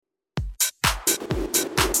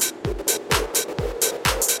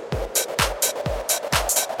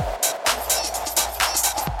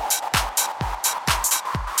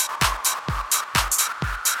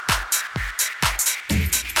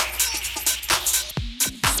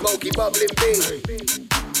Smoky bubbling B.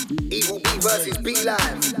 Evil B versus B Live.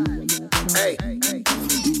 Hey.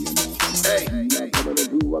 Hey.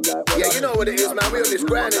 Yeah, you know what it is, man. We on this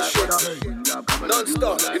grind and shit.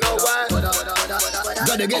 Non-stop. You know why?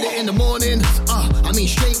 Gotta get it in the morning. I mean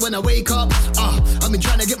straight when I wake up. I've been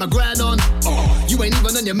trying to get my grind on. You ain't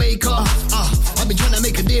even on your makeup. I've been trying to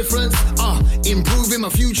make a difference. Improving my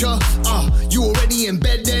future. You already in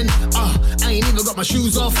bed then. I ain't even got my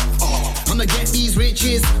shoes off. I'ma get these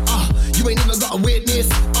riches. You ain't even got a witness.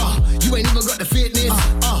 You ain't even got the fitness.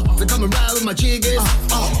 To come around with my jiggers.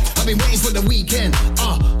 I've been waiting for the weekend.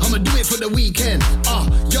 I'ma do it for the weekend.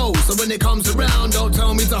 Yo, so when it comes around, don't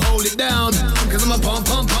tell me to hold it down. Cause I'ma pump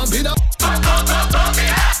it up. Pump it up. Pump it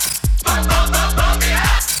up. Pump it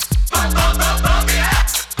up.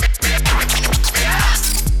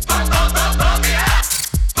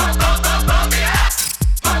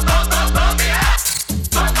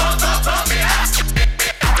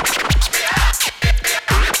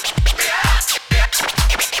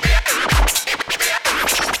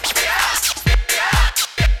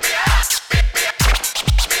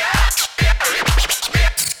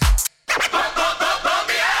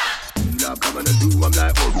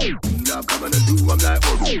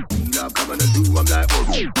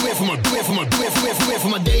 Do it for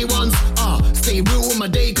my day ones. Stay real when my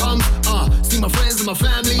day comes. See my friends and my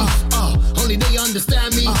family. Only they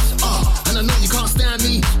understand me. And I know you can't stand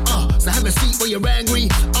me. So have a seat when you're angry.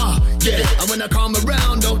 Yeah. And when I come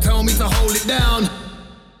around, don't tell me to hold it down.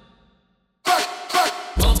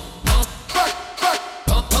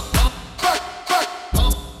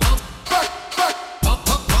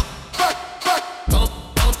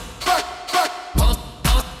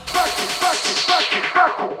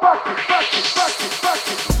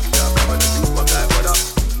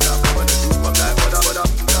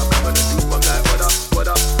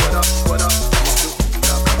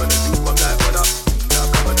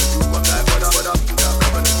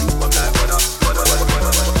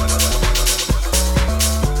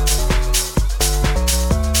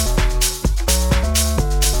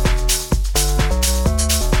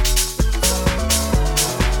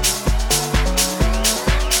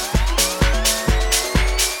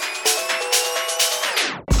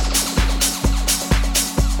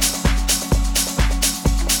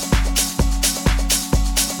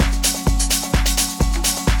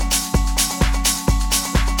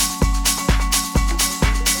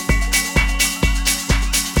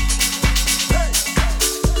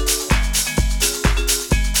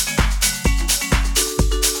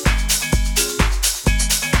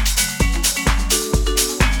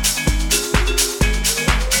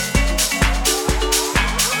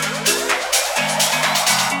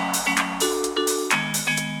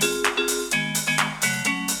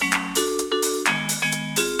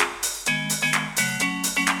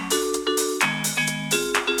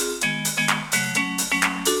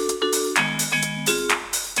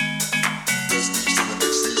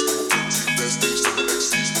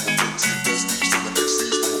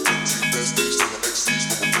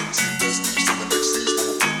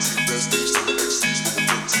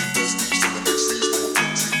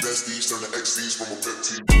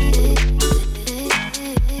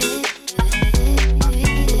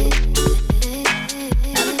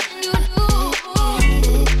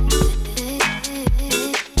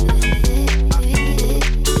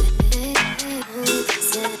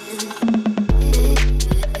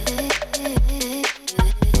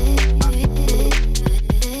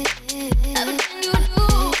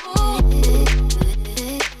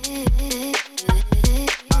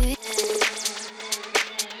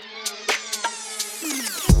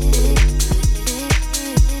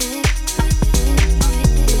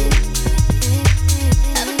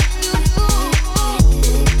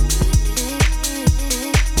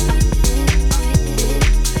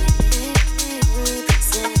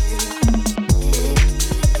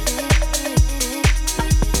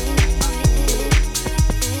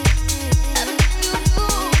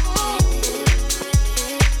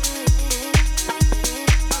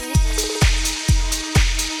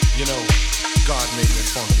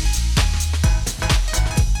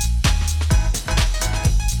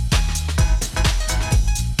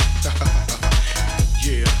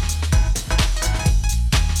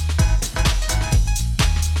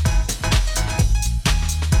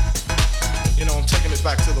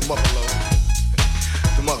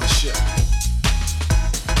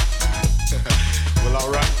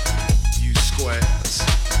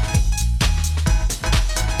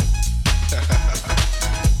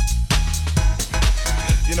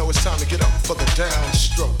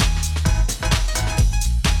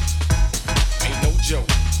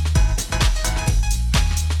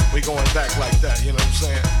 we going back like that, you know what I'm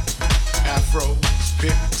saying? Afro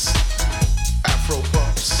picks, Afro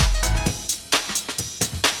puffs.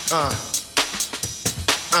 Uh.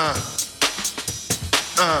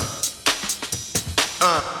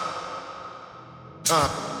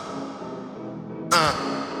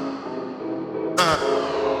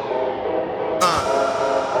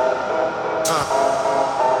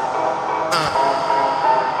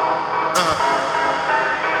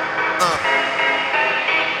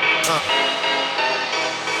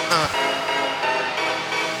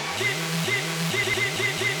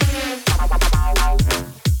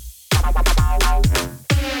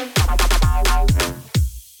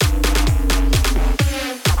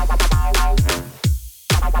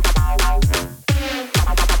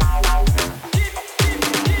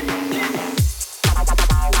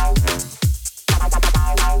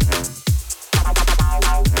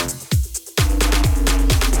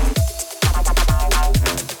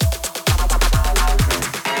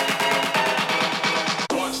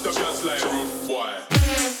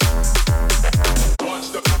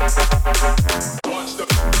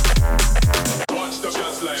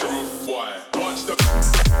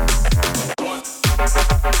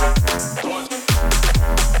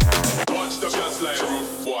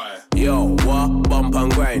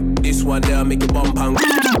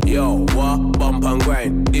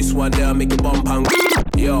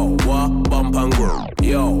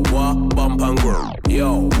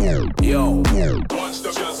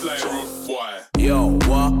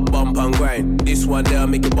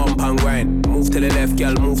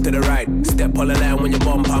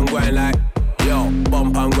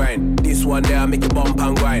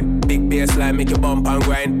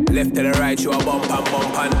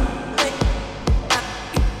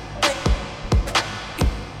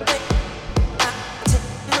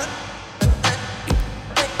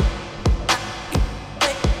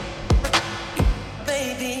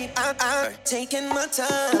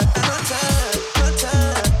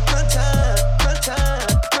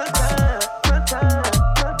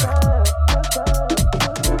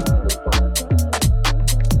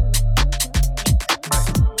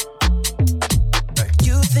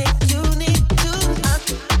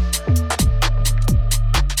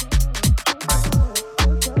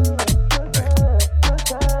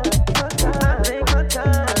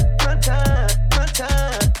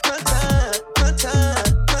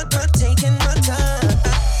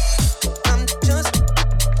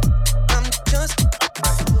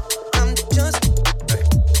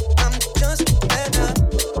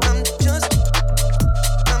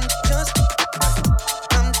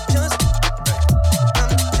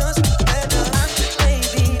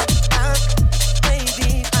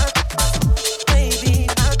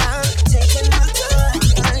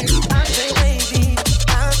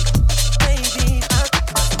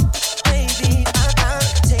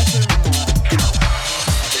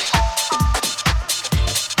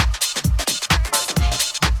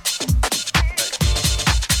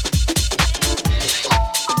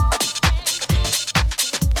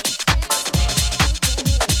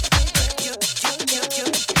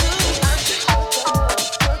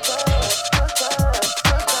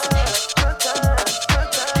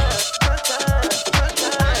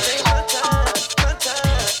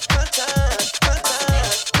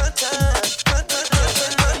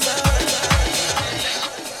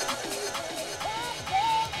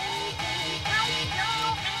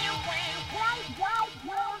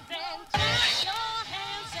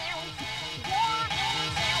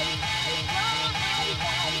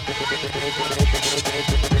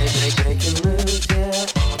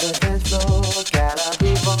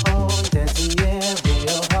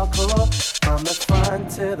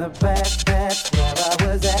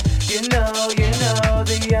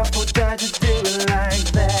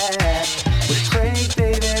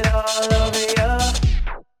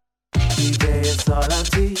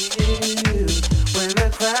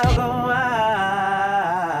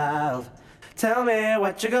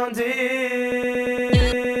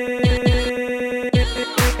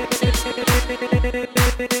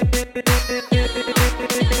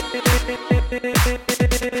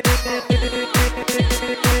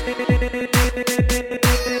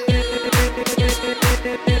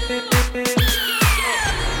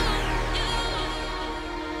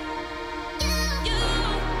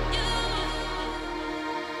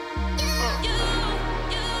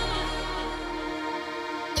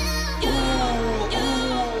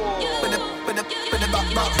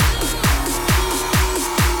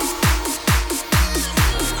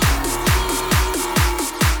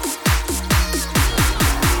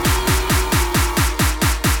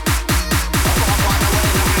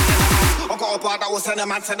 got a part that will send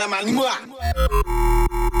a man, mwah.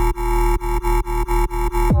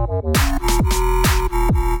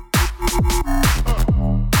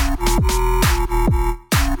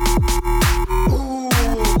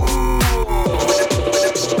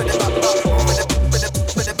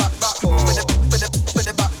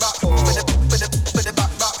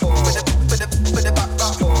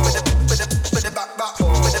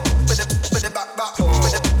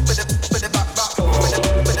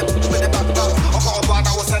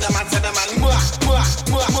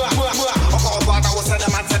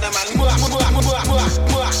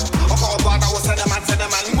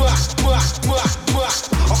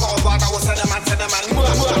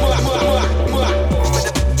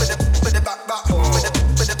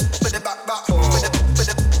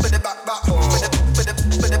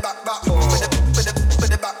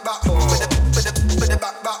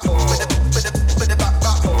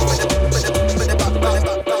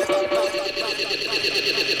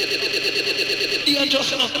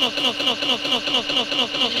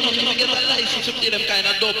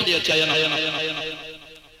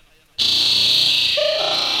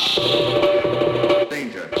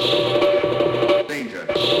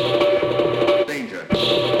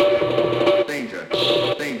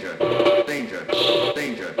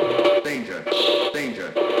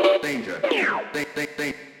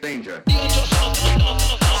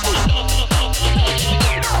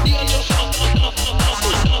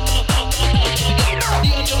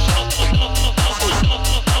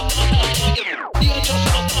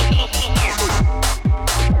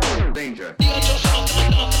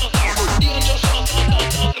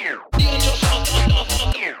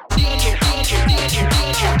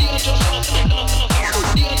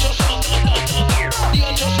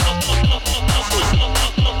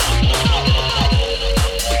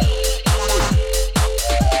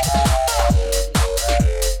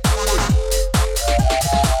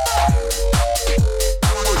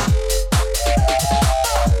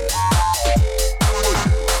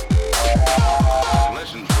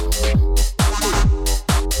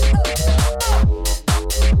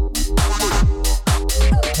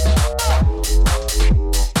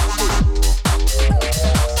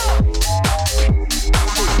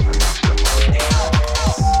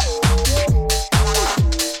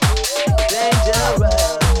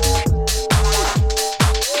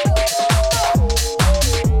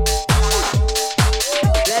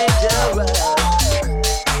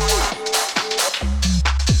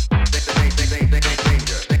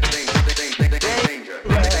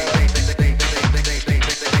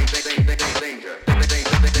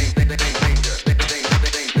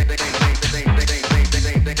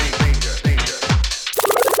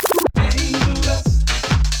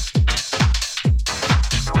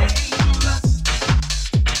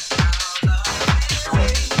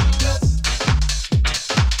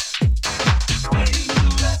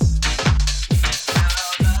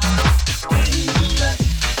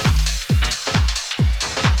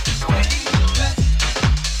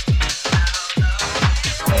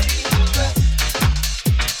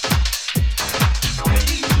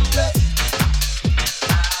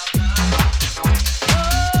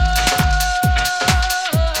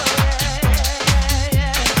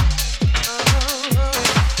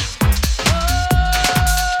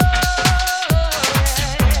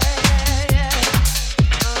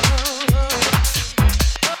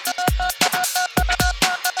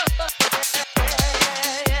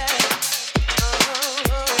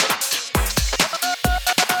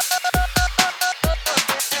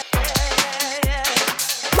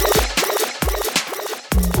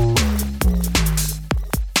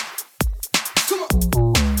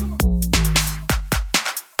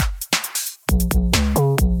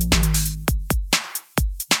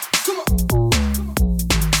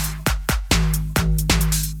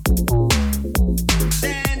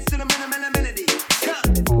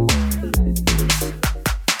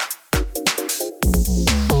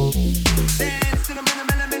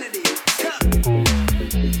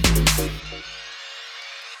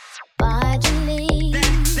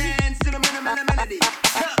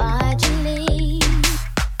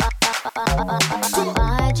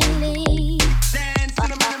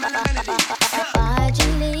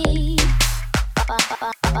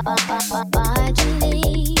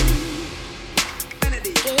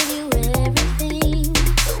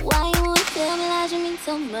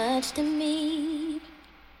 much to me.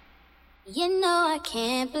 You know I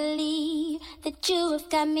can't believe that you have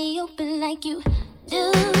got me open like you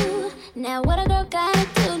do. Now what a girl gotta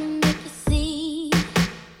do to make you see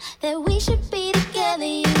that we should be together,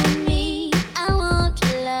 you and me. I want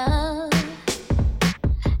your love.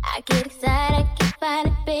 I get excited, I can find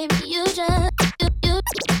it, baby. You just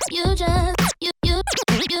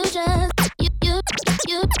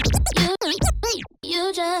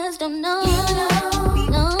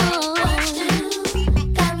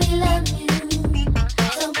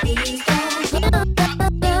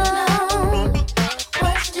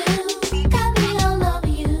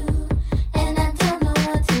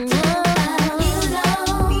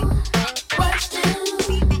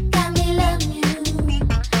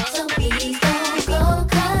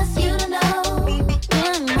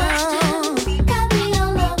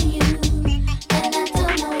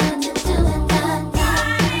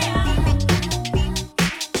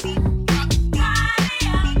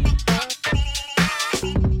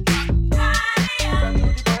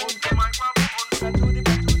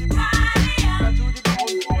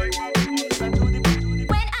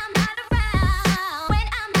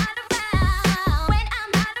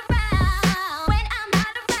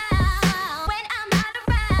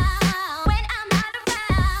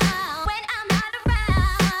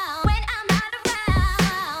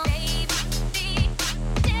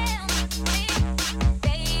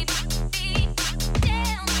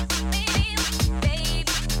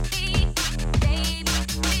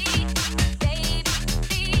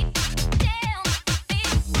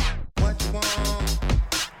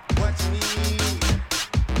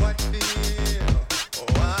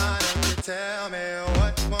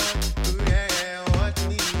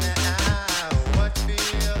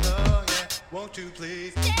Won't you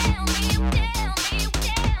please Tell me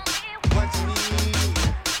what you need,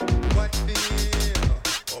 what you feel?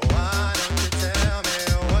 Oh, why don't you tell me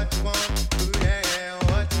what you want? Ooh, yeah,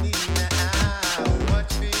 what you need now, what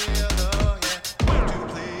you feel? Oh, yeah. Won't you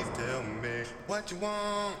please tell me what you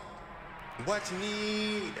want, what you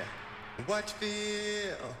need, what you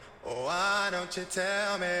feel? Oh, why don't you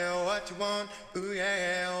tell me what you want? Ooh,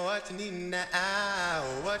 yeah, what you need now,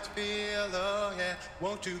 what you feel? Oh, yeah.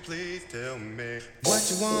 Won't you please tell me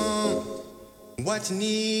what you want, what you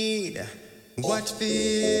need, what you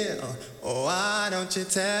feel? Oh, why don't you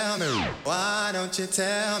tell me? Why don't you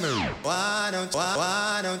tell me? Why don't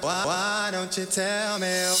you tell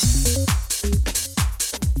me?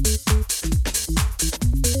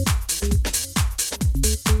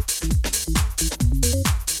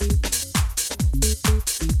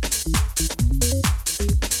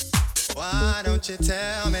 Why don't you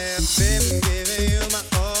tell me, baby, I'm giving you my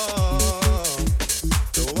all.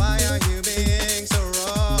 So why are you being so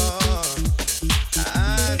wrong?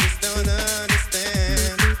 I just don't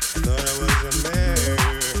understand. Thought I was your man.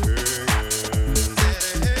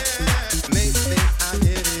 Maybe I'll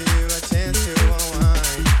give you a chance to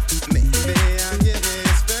unwind. Maybe I'll give you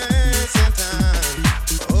space and time.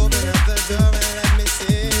 Open up the door and let me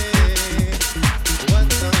see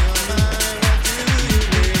what's on your mind.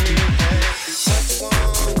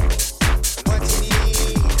 What you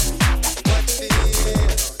need, what you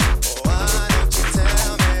feel? Oh, why don't you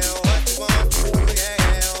tell me what you want? Ooh,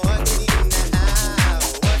 yeah, what you need now,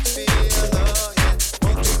 what you feel? Oh, yeah,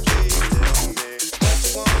 won't you please tell me what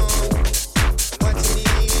you want, what you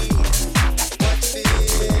need, what you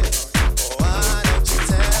feel? Oh, why don't you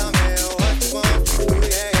tell me what you want? Ooh,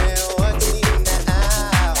 yeah, what you need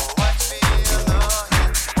now, what you feel? Oh,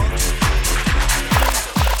 yeah, won't you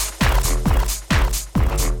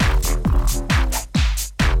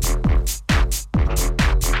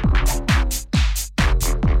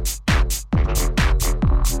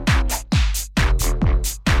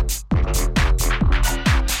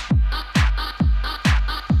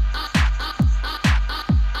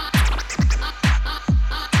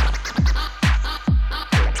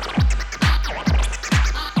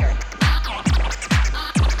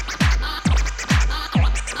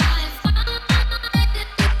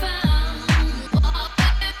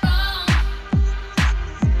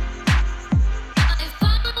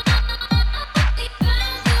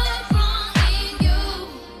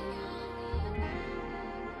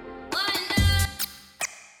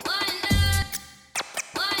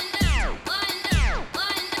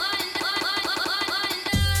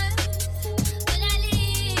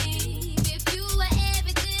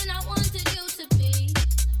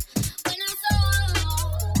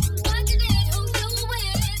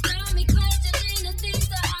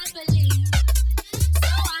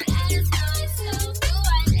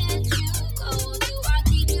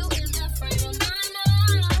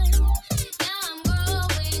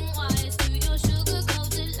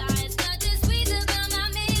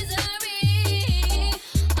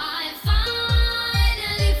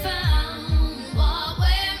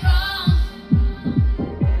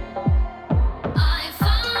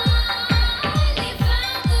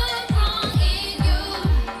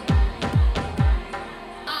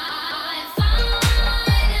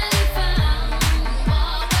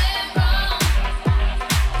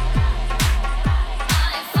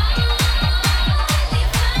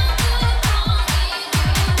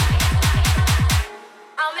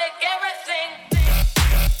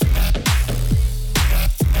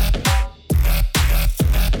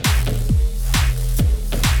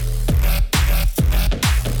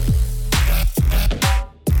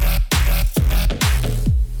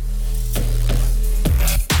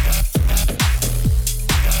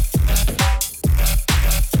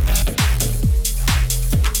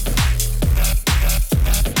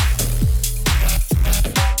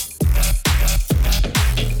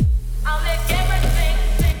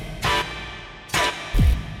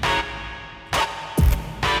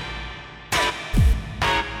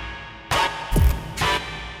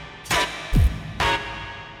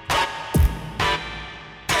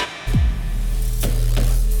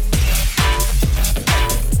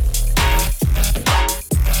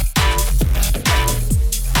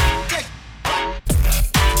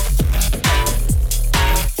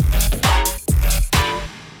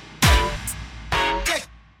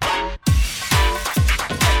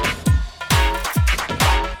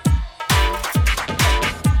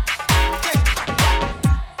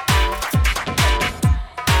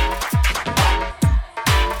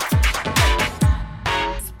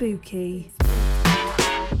Spooky.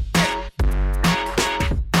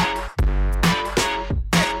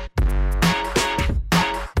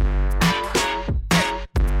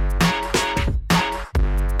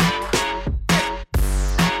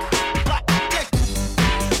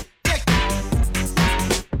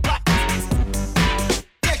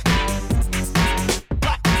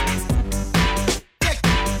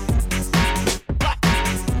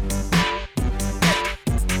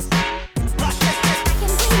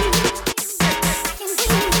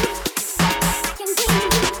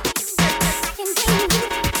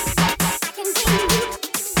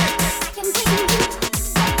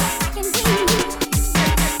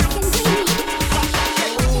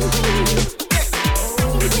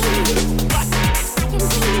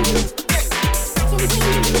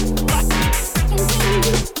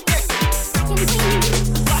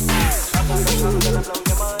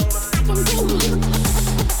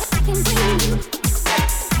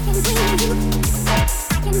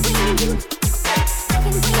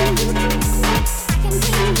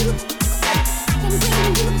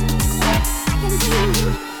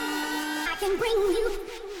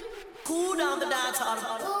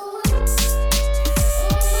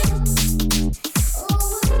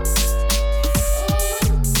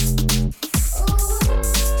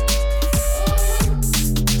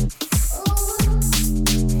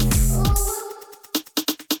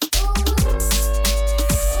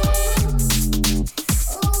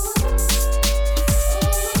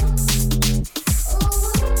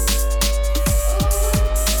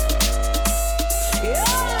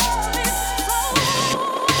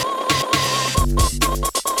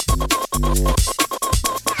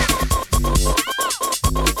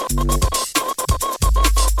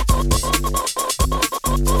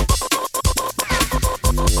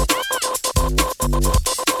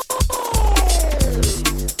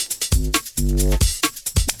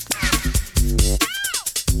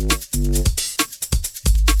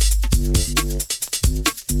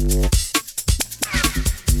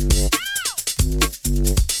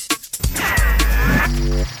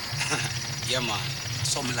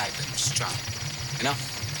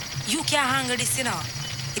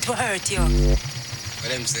 It will hurt you. What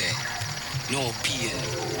them say? No pain,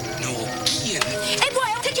 no gain. Hey boy,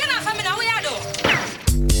 take your knife from me now. What you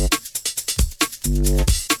do?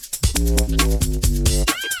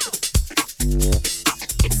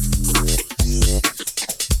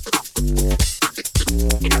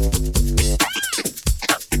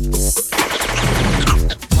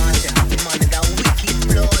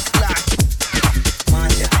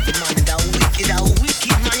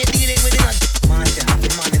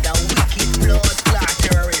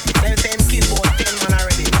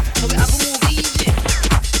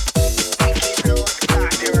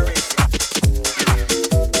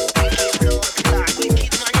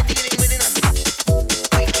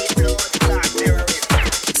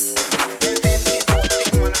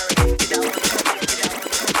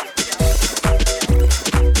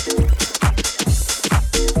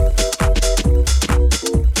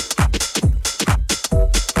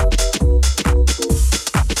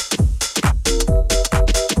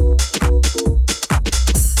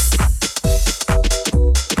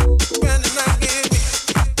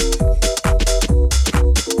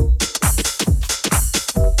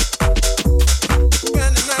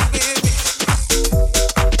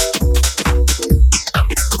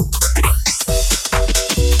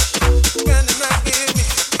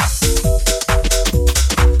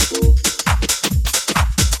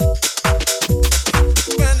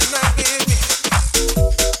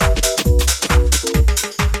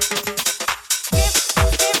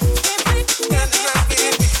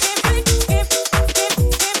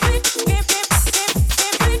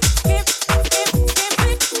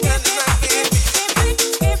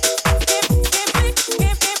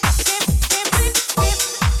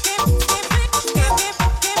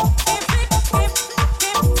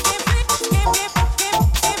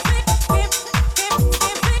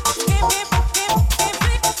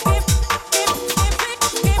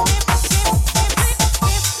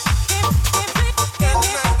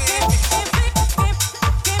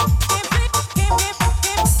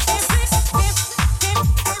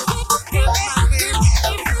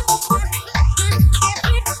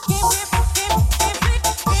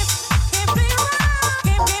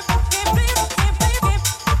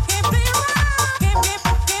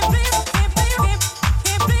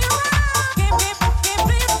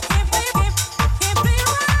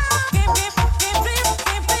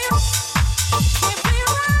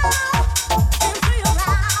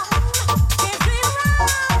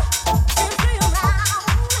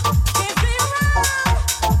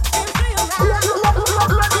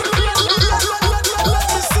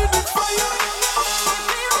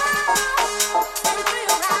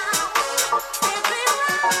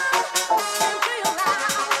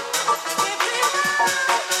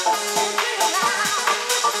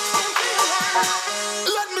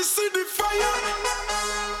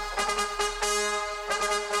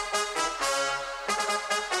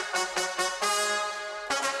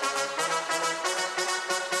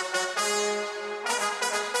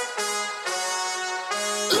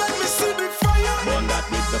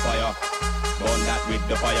 with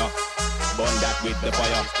the fire. Burn that with the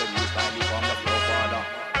fire. New style from the flow father.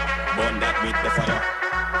 Burn that with the fire.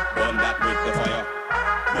 Burn that with the fire.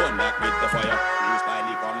 Burn that with the fire. New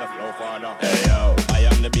style from the flow father. Hey yo, I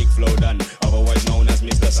am when the big flow done. Otherwise known as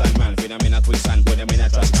Mr. Sandman. Put them in a quicksand, put them in a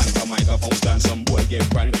trash can. For microphone stand, some boy get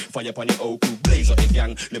brand. Fire upon the old crew, blaze up the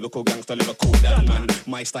gang. Lyrical gangster, lyrical that man.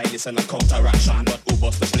 My style is in a counteraction, but who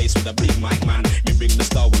bust the place with a big mic man? Me bring the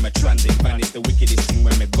star with my transit van. It's the wickedest thing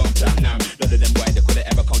when me gun platinum. None of them boy they could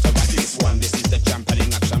ever counteract this one. This is the champion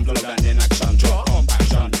in action, flow down in action, draw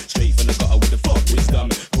compaction. Straight from the gutter with the fuck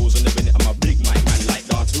wisdom. Who's on the minute? I'm a big mic man, like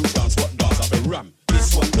dance who dance, what dance up and ram.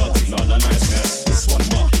 This one dirty, not the niceness. This one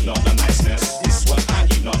monkey, not the niceness. This one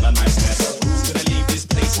aggy, not the niceness. Who's gonna leave this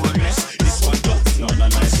place in a mess? This one dirty, not the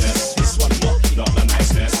niceness. This one monkey, not the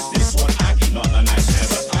niceness. This one aggy, not the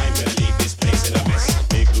niceness. I'm gonna leave this place in a mess.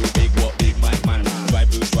 Big who, big what, big mic man. Drive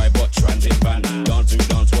who, drive what, transit van. Dance who,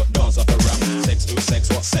 dance what, dance up a ram. Sex who, sex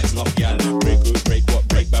what, sex not gal. Break who, break what,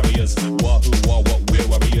 break barriers. War who, war what, we're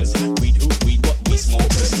warriors. Weed who, weed what, we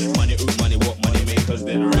smokers. Money who, money what, money makers.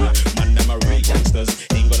 Then rap, man, them are real gangsters.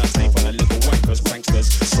 Ain't got time for the little wankers, pranksters.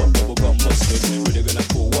 Some bubble gum busters. Really gonna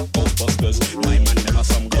pull what ghostbusters. My man, them are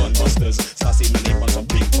some gun busters. Sassy man, they on some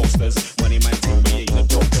big posters. Money man, think we ain't no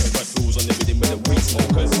jokers. But who's on the rhythm with the weed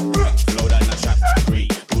smokers? Flow down the trap, agree.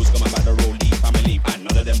 Who's coming by the road, leave family? And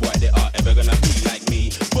none of them boy, they are ever gonna be like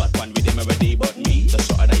me. But one with them already, but me. The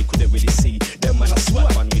shot that you couldn't really see. Them man, I swear,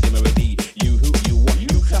 one with them already. You who, you what,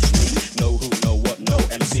 you clash me. Know who, know what, no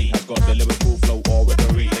MC. Has got the Liverpool flow or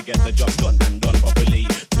weaponry to get the job done and done properly.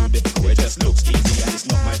 Too difficult, it just looks easy and it's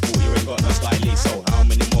not my fault. You ain't got no style. So how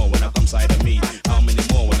many more when I come side of me? How many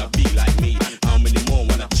more when I be like me? How many more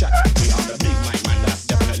when I chat? We are the big mic man, that's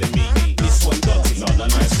definitely me. This one dirty, not the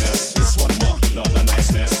niceness. This one monkey, not the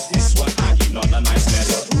niceness. This one aggy, not the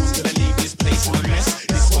niceness. Who's gonna leave this place in a mess?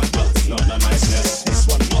 This one dirty, not the niceness. This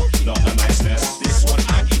one monkey, not the niceness. This one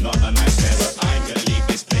aggy, not the niceness. I'm gonna leave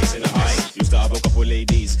this place in a high. Used to have a couple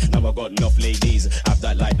ladies, now I got enough ladies. Have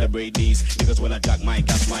that like the Brady's. Because when I jack my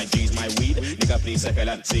gas, my G's, my weed, nigga please second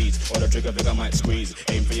and seeds. Or the trigger figure might squeeze.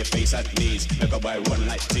 Aim for your face at knees. Make a boy run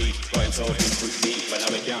like teeth. Going so in quickly. When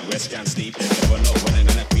I can't rest, can't sleep. Never know when I'm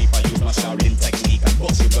gonna creep. I use my shouting technique. I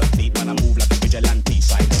bust your teeth. When I move like a vigilante.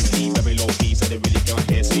 Silently, very low key, so they really can't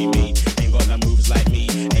hear see me. Ain't got no moves like me.